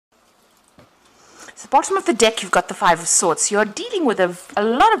So bottom of the deck, you've got the Five of Swords. You're dealing with a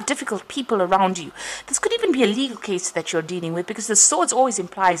lot of difficult people around you. This could even be a legal case that you're dealing with, because the swords always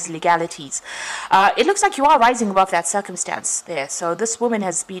implies legalities. It looks like you are rising above that circumstance there. So this woman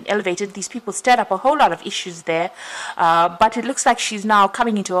has been elevated. These people stirred up a whole lot of issues there. But it looks like she's now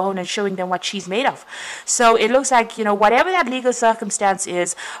coming into her own and showing them what she's made of. So it looks like, whatever that legal circumstance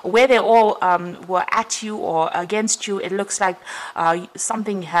is, where they all were at you or against you, it looks like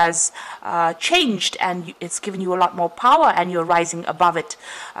something has changed, and it's given you a lot more power, and you're rising above it,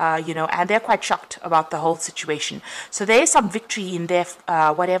 and they're quite shocked about the whole situation. So there is some victory in there,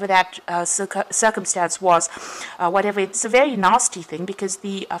 whatever that circumstance was, whatever. It's a very nasty thing, because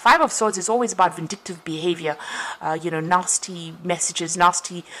the Five of Swords is always about vindictive behavior, nasty messages,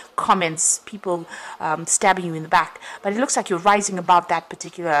 nasty comments, people stabbing you in the back. But it looks like you're rising above that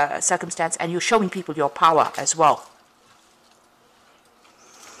particular circumstance, and you're showing people your power as well.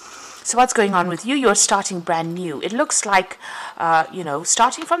 So what's going on with you? You're starting brand new. It looks like,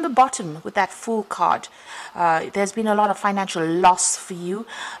 starting from the bottom with that Fool card. There's been a lot of financial loss for you,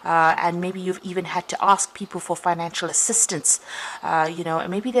 and maybe you've even had to ask people for financial assistance.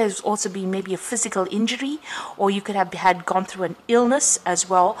 Maybe there's also been maybe a physical injury, or you could have gone through an illness as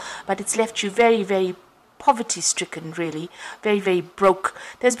well, but it's left you very, very poverty-stricken, really, very, very broke.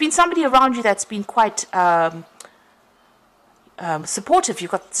 There's been somebody around you that's been quite supportive. You've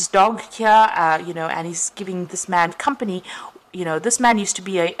got this dog here, and he's giving this man company. This man used to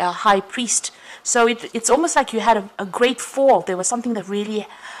be a high priest. So it's almost like you had a great fall. There was something that really,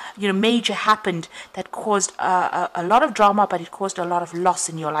 major happened that caused a lot of drama, but it caused a lot of loss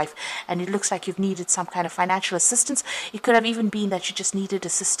in your life. And it looks like you've needed some kind of financial assistance. It could have even been that you just needed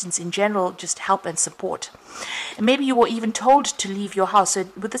assistance in general, just help and support. And maybe you were even told to leave your house. So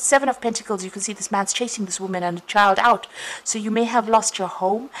with the Seven of Pentacles, you can see this man's chasing this woman and a child out. So you may have lost your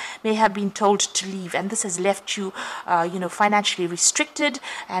home, may have been told to leave, and this has left you, financially restricted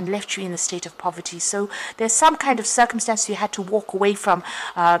and left you in a state of poverty. So there's some kind of circumstance you had to walk away from,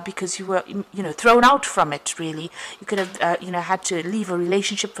 because you were, thrown out from it, really. You could have, had to leave a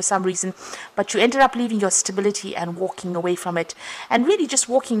relationship for some reason, but you ended up leaving your stability and walking away from it, and really just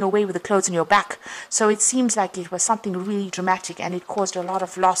walking away with the clothes on your back. So it seems like it was something really dramatic, and it caused a lot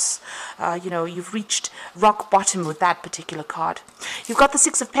of loss. You've reached rock bottom with that particular card. You've got the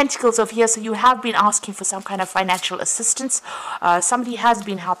Six of Pentacles over here, so you have been asking for some kind of financial assistance. Somebody has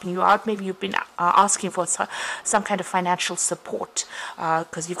been helping you out. Maybe you've been asking for some kind of financial support,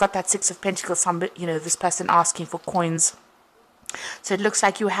 because you've got that Six of Pentacles, this person asking for coins. So it looks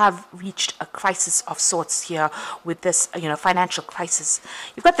like you have reached a crisis of sorts here with this, financial crisis.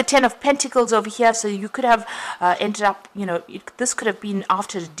 You've got the Ten of Pentacles over here, so you could have ended up, this could have been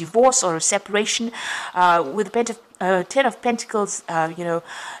after a divorce or a separation. With the Ten of Pentacles,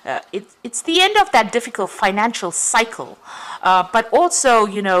 it's the end of that difficult financial cycle, but also,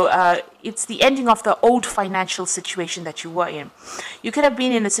 it's the ending of the old financial situation that you were in. You could have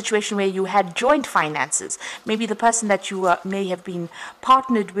been in a situation where you had joint finances. Maybe the person that you may have been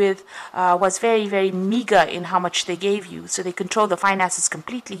partnered with was very, very meager in how much they gave you, so they control the finances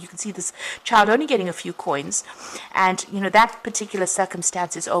completely. You can see this child only getting a few coins, and that particular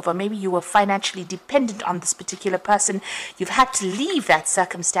circumstance is over. Maybe you were financially dependent on this particular person. You've had to leave that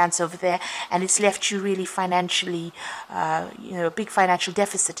circumstance over there, and it's left you really financially, a big financial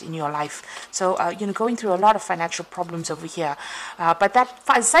deficit in your life. So, going through a lot of financial problems over here. But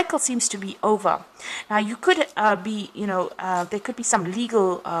that cycle seems to be over. Now, you could be, there could be some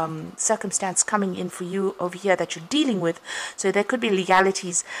legal circumstance coming in for you over here that you're dealing with. So there could be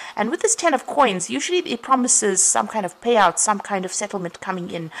legalities. And with this Ten of Coins, usually it promises some kind of payout, some kind of settlement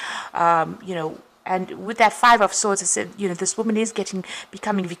coming in, and with that Five of Swords, I said, this woman is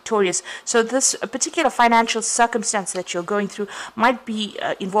becoming victorious. So this particular financial circumstance that you're going through might be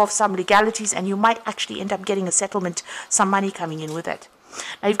involve some legalities, and you might actually end up getting a settlement, some money coming in with it.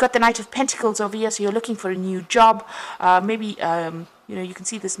 Now you've got the Knight of Pentacles over here, so you're looking for a new job. Maybe you can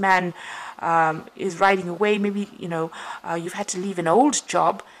see this man is riding away. Maybe you've had to leave an old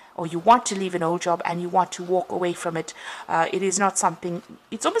job, or you want to leave an old job and you want to walk away from it. It is not something,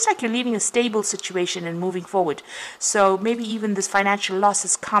 it's almost like you're leaving a stable situation and moving forward. So maybe even this financial loss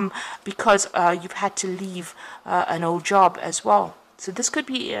has come because you've had to leave an old job as well. So this could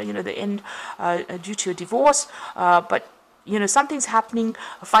be, the end due to a divorce, but something's happening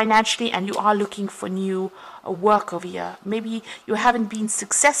financially, and you are looking for new work over here. Maybe you haven't been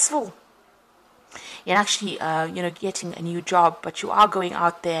successful in actually, getting a new job, but you are going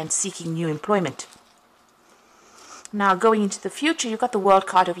out there and seeking new employment. Now, going into the future, you've got the World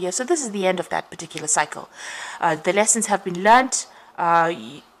card over here. So this is the end of that particular cycle. The lessons have been learnt.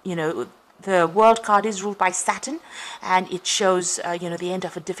 the World card is ruled by Saturn, and it shows, the end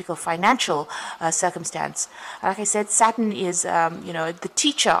of a difficult financial circumstance. Like I said, Saturn is, the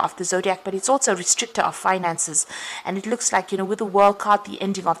teacher of the zodiac, but it's also a restrictor of finances. And it looks like, with the World card, the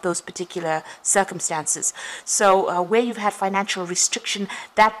ending of those particular circumstances. So where you've had financial restriction,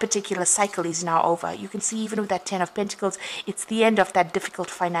 that particular cycle is now over. You can see even with that 10 of Pentacles, it's the end of that difficult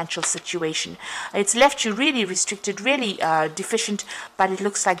financial situation. It's left you really restricted, really deficient, but it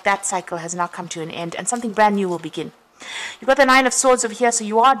looks like that cycle has now come to an end and something brand new will begin. You've got the Nine of Swords over here, so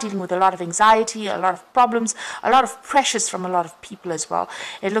you are dealing with a lot of anxiety, a lot of problems, a lot of pressures from a lot of people as well.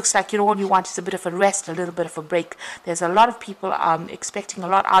 It looks like all you want is a bit of a rest, a little bit of a break. There's a lot of people expecting a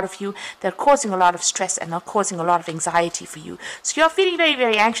lot out of you. They're causing a lot of stress and they're causing a lot of anxiety for you. So you're feeling very,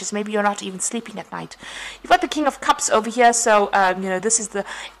 very anxious. Maybe you're not even sleeping at night. You've got the King of Cups over here, so this is the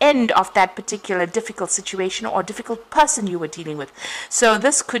end of that particular difficult situation or difficult person you were dealing with. So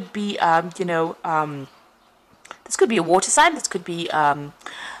this could be, this could be a water sign, this could be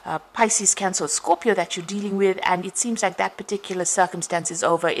Pisces, Cancer, Scorpio that you're dealing with, and it seems like that particular circumstance is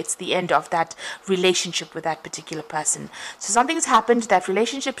over. It's the end of that relationship with that particular person. So something has happened, that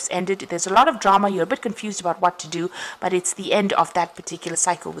relationship's ended, there's a lot of drama, you're a bit confused about what to do, but it's the end of that particular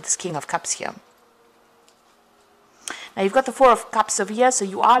cycle with this King of Cups here. Now you've got the Four of Cups over here, so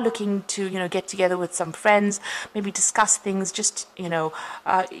you are looking to, get together with some friends, maybe discuss things, just,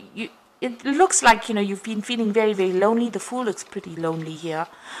 it looks like, you've been feeling very, very lonely. The Fool looks pretty lonely here.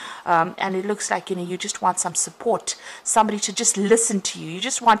 And it looks like, you just want some support, somebody to just listen to you. You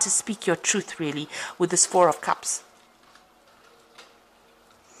just want to speak your truth, really, with this Four of Cups.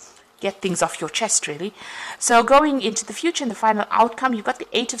 Get things off your chest, really. So going into the future and the final outcome, you've got the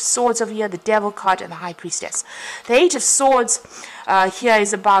Eight of Swords over here, the Devil card, and the High Priestess. The Eight of Swords here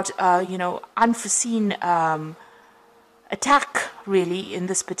is about, unforeseen attack, really, in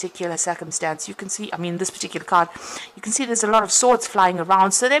this particular circumstance. You can see, this particular card, you can see there's a lot of swords flying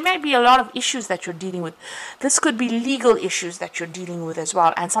around, so there may be a lot of issues that you're dealing with. This could be legal issues that you're dealing with as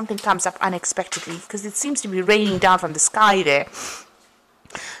well, and something comes up unexpectedly, because it seems to be raining down from the sky there.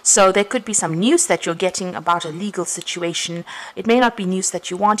 So there could be some news that you're getting about a legal situation. It may not be news that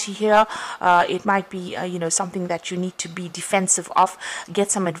you want to hear. It might be, something that you need to be defensive of.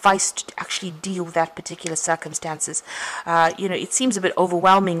 Get some advice to actually deal with that particular circumstances. It seems a bit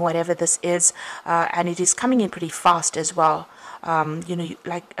overwhelming, whatever this is, and it is coming in pretty fast as well.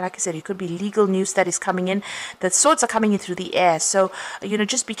 Like I said, it could be legal news that is coming in. The swords are coming in through the air, so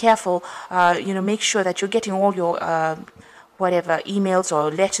just be careful. Make sure that you're getting all your whatever, emails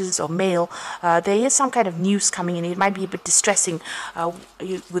or letters or mail. There is some kind of news coming in. It might be a bit distressing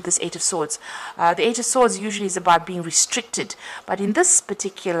with this Eight of Swords. The Eight of Swords usually is about being restricted, but in this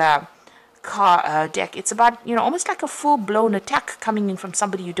particular deck, it's about, almost like a full-blown attack coming in from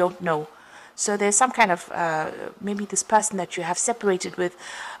somebody you don't know. So there's some kind of, maybe this person that you have separated with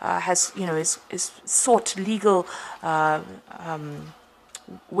has, is sought legal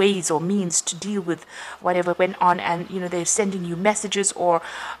ways or means to deal with whatever went on, and they're sending you messages, or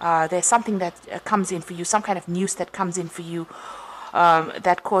there's something that comes in for you, some kind of news that comes in for you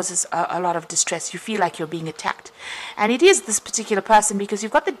that causes a lot of distress. You feel like you're being attacked, and it is this particular person, because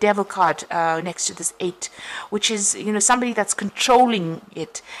you've got the Devil card next to this 8, which is somebody that's controlling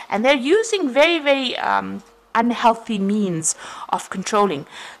it, and they're using very, very unhealthy means of controlling.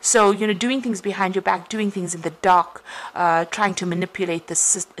 So, doing things behind your back, doing things in the dark, trying to manipulate the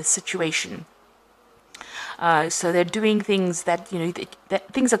situation. So they're doing things that,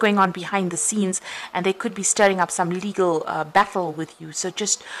 that things are going on behind the scenes, and they could be stirring up some legal battle with you. So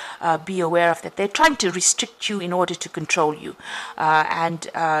just be aware of that. They're trying to restrict you in order to control you. And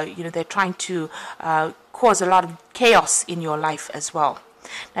they're trying to cause a lot of chaos in your life as well.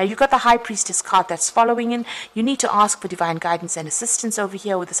 Now you've got the High Priestess card that's following in. You need to ask for divine guidance and assistance over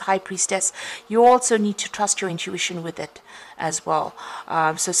here with this High Priestess. You also need to trust your intuition with it as well.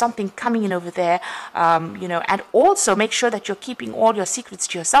 So something coming in over there, and also make sure that you're keeping all your secrets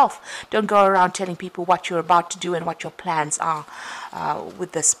to yourself. Don't go around telling people what you're about to do and what your plans are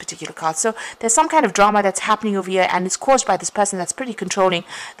with this particular card. So there's some kind of drama that's happening over here, and it's caused by this person that's pretty controlling.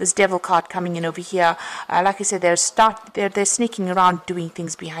 This Devil card coming in over here. Like I said, they're sneaking around doing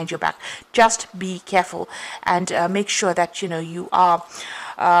things behind your back. Just be careful and make sure that you are.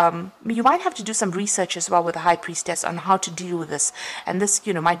 You might have to do some research as well with the High Priestess on how to deal with this, and this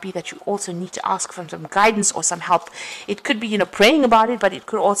might be that you also need to ask for some guidance or some help. It could be praying about it, but it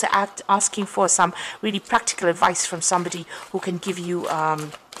could also asking for some really practical advice from somebody who can give you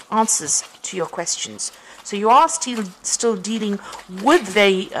answers to your questions. So you are still dealing with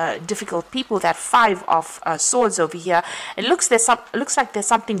very difficult people. That Five of Swords over here. It looks like there's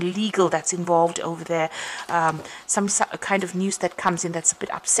something legal that's involved over there. Some kind of news that comes in that's a bit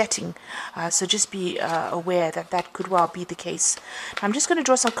upsetting. So just be aware that that could well be the case. I'm just going to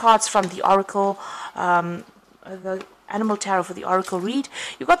draw some cards from the Oracle, the Animal Tarot for the Oracle read.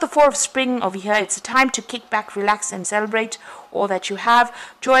 You've got the Four of Spring over here. It's a time to kick back, relax, and celebrate all that you have.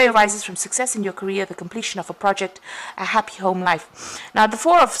 Joy arises from success in your career, the completion of a project, a happy home life. Now, the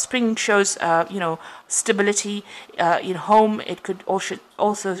Four of Spring shows, stability in home. It could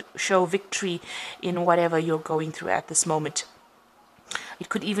also show victory in whatever you're going through at this moment. It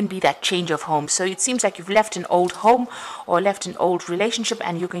could even be that change of home. So it seems like you've left an old home or left an old relationship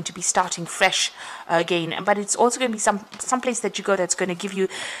and you're going to be starting fresh again. But it's also going to be some place that you go that's going to give you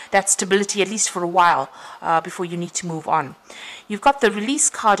that stability, at least for a while, before you need to move on. You've got the release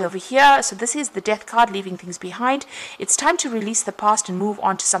card over here. So this is the death card, leaving things behind. It's time to release the past and move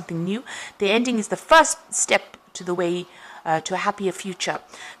on to something new. The ending is the first step to the way to a happier future.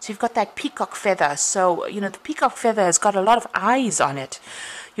 So you've got that peacock feather. So, the peacock feather has got a lot of eyes on it.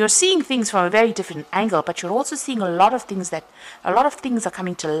 You're seeing things from a very different angle, but you're also seeing a lot of things are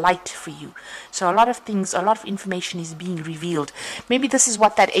coming to light for you. So a lot of information is being revealed. Maybe this is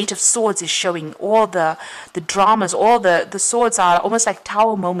what that Eight of Swords is showing. All the dramas, all the swords are almost like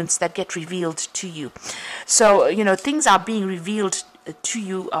tower moments that get revealed to you. So, things are being revealed to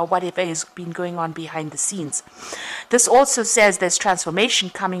you, whatever has been going on behind the scenes. This also says there's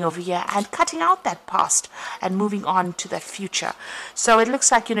transformation coming over here and cutting out that past and moving on to that future. So it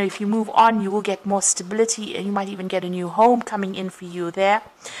looks like, if you move on, you will get more stability and you might even get a new home coming in for you there.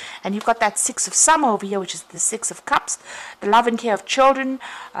 And you've got that Six of Summer over here, which is the Six of Cups. The love and care of children,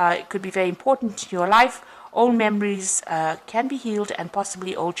 it could be very important in your life. Old memories can be healed, and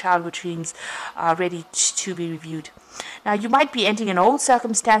possibly old childhood dreams are ready to be reviewed. Now, you might be ending in old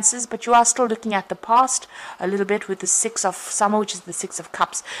circumstances, but you are still looking at the past a little bit with the Six of Summer, which is the Six of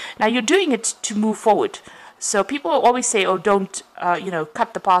Cups. Now, you're doing it to move forward. So people always say, oh, don't,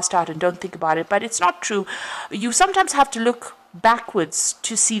 cut the past out and don't think about it. But it's not true. You sometimes have to look backwards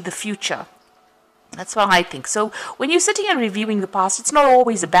to see the future. That's what I think. So when you're sitting and reviewing the past, it's not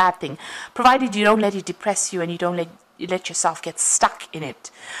always a bad thing, provided you don't let it depress you and you don't let yourself get stuck in it.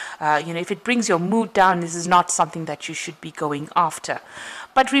 If it brings your mood down, this is not something that you should be going after.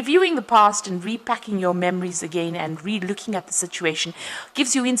 But reviewing the past and repacking your memories again and re-looking at the situation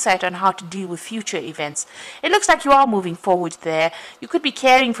gives you insight on how to deal with future events. It looks like you are moving forward there. You could be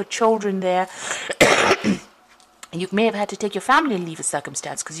caring for children there. You may have had to take your family and leave a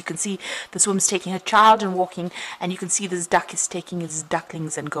circumstance, because you can see this woman's taking her child and walking, and you can see this duck is taking his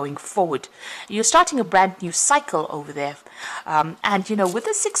ducklings and going forward. You're starting a brand new cycle over there. With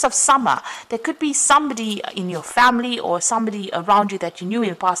the Six of Summer, there could be somebody in your family or somebody around you that you knew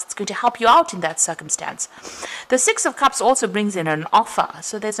in the past that's going to help you out in that circumstance. The Six of Cups also brings in an offer.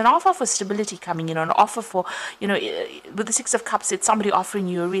 So there's an offer for stability coming in, an offer for, with the Six of Cups, it's somebody offering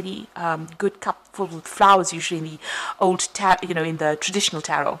you a really good cup full with flowers, usually in the old in the traditional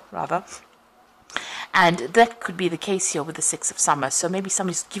tarot rather. And that could be the case here with the Six of Summer. So maybe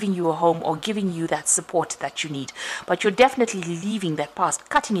somebody's giving you a home or giving you that support that you need. But you're definitely leaving that past,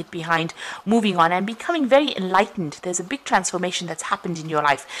 cutting it behind, moving on and becoming very enlightened. There's a big transformation that's happened in your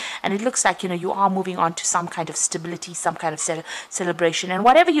life. And it looks like, you are moving on to some kind of stability, some kind of celebration. And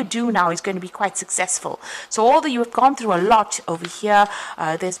whatever you do now is going to be quite successful. So although you have gone through a lot over here,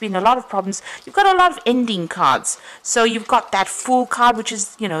 there's been a lot of problems. You've got a lot of ending cards. So you've got that Fool card, which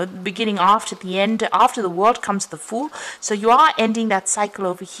is, beginning after the end. After the World comes the Fool. So you are ending that cycle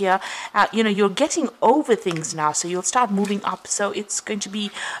over here. You're getting over things now. So you'll start moving up. So it's going to be,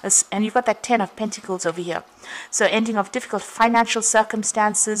 and you've got that Ten of Pentacles over here. So ending of difficult financial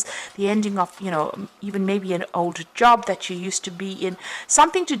circumstances, the ending of, even maybe an old job that you used to be in,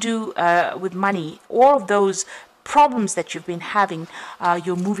 something to do with money. All of those problems that you've been having,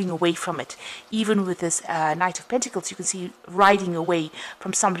 you're moving away from it. Even with this Knight of Pentacles, you can see riding away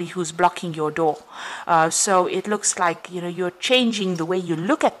from somebody who's blocking your door. So it looks like, you're changing the way you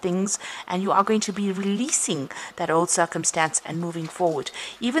look at things, and you are going to be releasing that old circumstance and moving forward.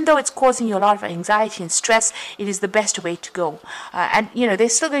 Even though it's causing you a lot of anxiety and stress, it is the best way to go.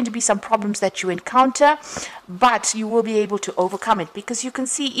 There's still going to be some problems that you encounter, but you will be able to overcome it, because you can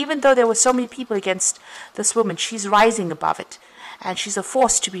see, even though there were so many people against this woman, she's rising above it, and she's a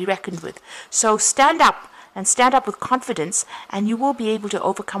force to be reckoned with. So stand up, and stand up with confidence, and you will be able to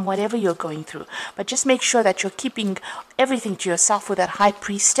overcome whatever you're going through. But just make sure that you're keeping everything to yourself with that High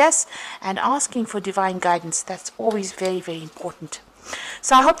Priestess and asking for divine guidance. That's always very, very important.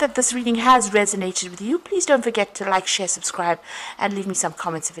 So I hope that this reading has resonated with you. Please don't forget to like, share, subscribe, and leave me some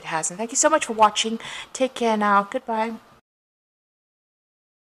comments if it hasn't. Thank you so much for watching. Take care now. Goodbye.